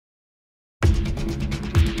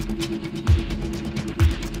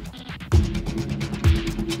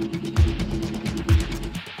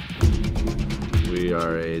We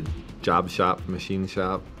are a job shop, machine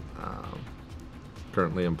shop.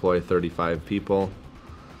 Currently employ 35 people.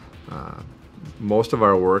 Most of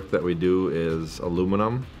our work that we do is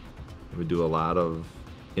aluminum. We do a lot of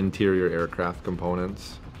interior aircraft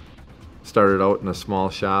components. Started out in a small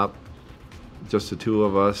shop, just the two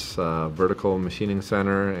of us, a vertical machining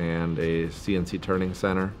center and a CNC turning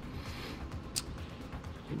center.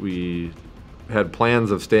 We had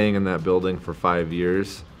plans of staying in that building for 5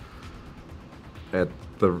 years.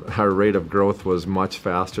 Our rate of growth was much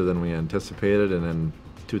faster than we anticipated, and in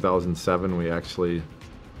 2007 we actually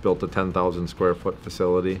built a 10,000 square foot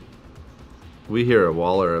facility. We here at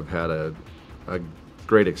Woller have had a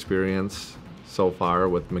great experience so far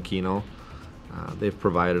with Makino. They've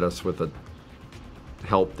provided us with a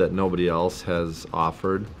help that nobody else has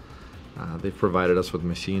offered. They've provided us with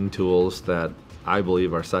machine tools that I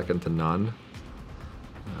believe are second to none.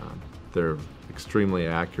 They're extremely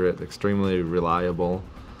accurate, extremely reliable.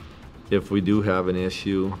 If we do have an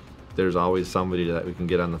issue, there's always somebody that we can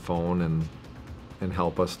get on the phone and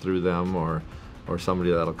help us through them, or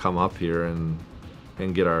somebody that'll come up here and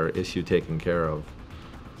get our issue taken care of.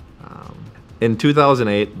 In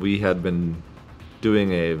 2008, we had been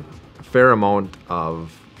doing a fair amount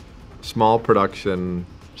of small production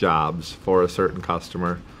jobs for a certain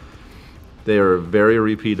customer. They are very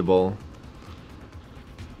repeatable,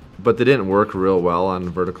 but they didn't work real well on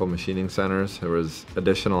vertical machining centers. There was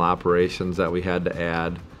additional operations that we had to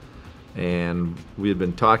add, and we had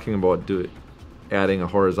been talking about adding a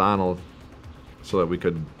horizontal so that we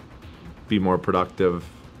could be more productive,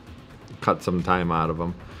 cut some time out of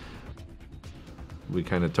them. We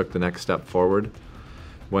kind of took the next step forward,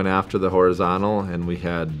 went after the horizontal, and we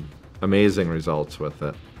had amazing results with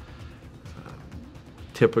it.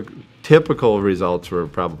 Typical results were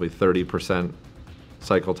probably 30%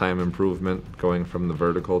 cycle time improvement going from the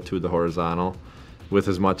vertical to the horizontal, with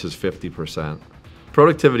as much as 50%.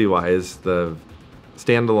 Productivity wise, the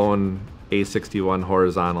standalone A61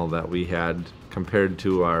 horizontal that we had compared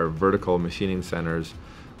to our vertical machining centers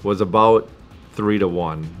was about 3 to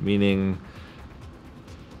 1, meaning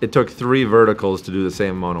it took 3 verticals to do the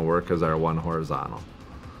same amount of work as our 1 horizontal.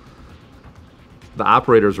 The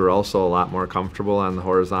operators were also a lot more comfortable on the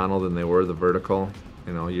horizontal than they were the vertical.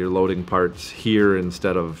 You know, you're loading parts here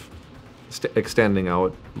instead of extending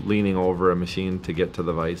out, leaning over a machine to get to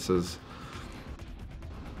the vices.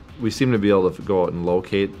 We seem to be able to go out and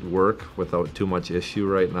locate work without too much issue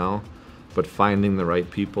right now, but finding the right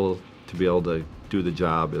people to be able to do the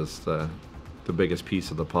job is the biggest piece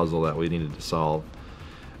of the puzzle that we needed to solve.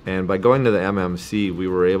 And by going to the MMC, we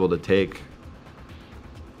were able to take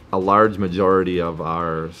a large majority of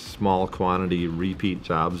our small quantity repeat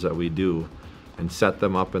jobs that we do and set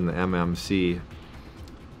them up in the MMC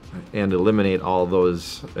and eliminate all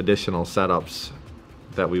those additional setups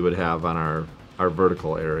that we would have on our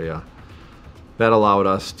vertical area. That allowed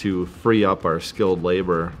us to free up our skilled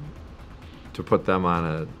labor to put them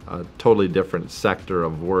on a totally different sector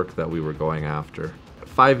of work that we were going after.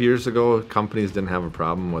 5 years ago, companies didn't have a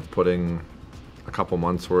problem with putting a couple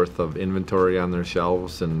months worth of inventory on their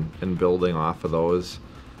shelves and building off of those.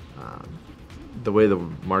 The way the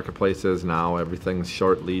marketplace is now, everything's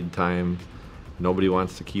short lead time. Nobody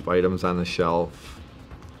wants to keep items on the shelf.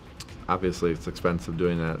 Obviously, it's expensive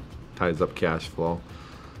doing that, ties up cash flow.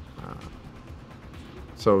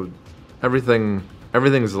 So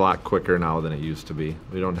everything's a lot quicker now than it used to be.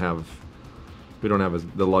 We don't have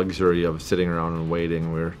the luxury of sitting around and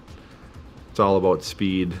waiting. It's all about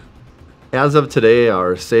speed. As of today,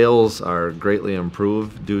 our sales are greatly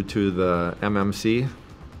improved due to the MMC.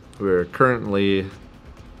 We're currently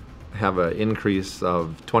have an increase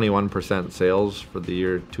of 21% sales for the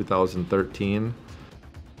year 2013.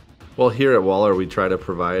 Well, here at Woller, we try to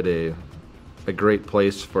provide a great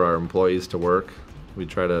place for our employees to work. We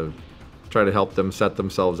try to help them set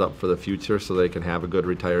themselves up for the future so they can have a good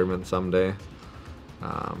retirement someday.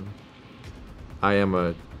 I am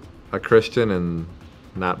a Christian and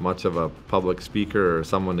not much of a public speaker or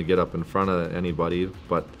someone to get up in front of anybody,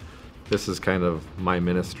 but this is kind of my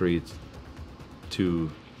ministry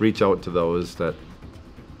to reach out to those that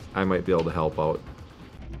I might be able to help out.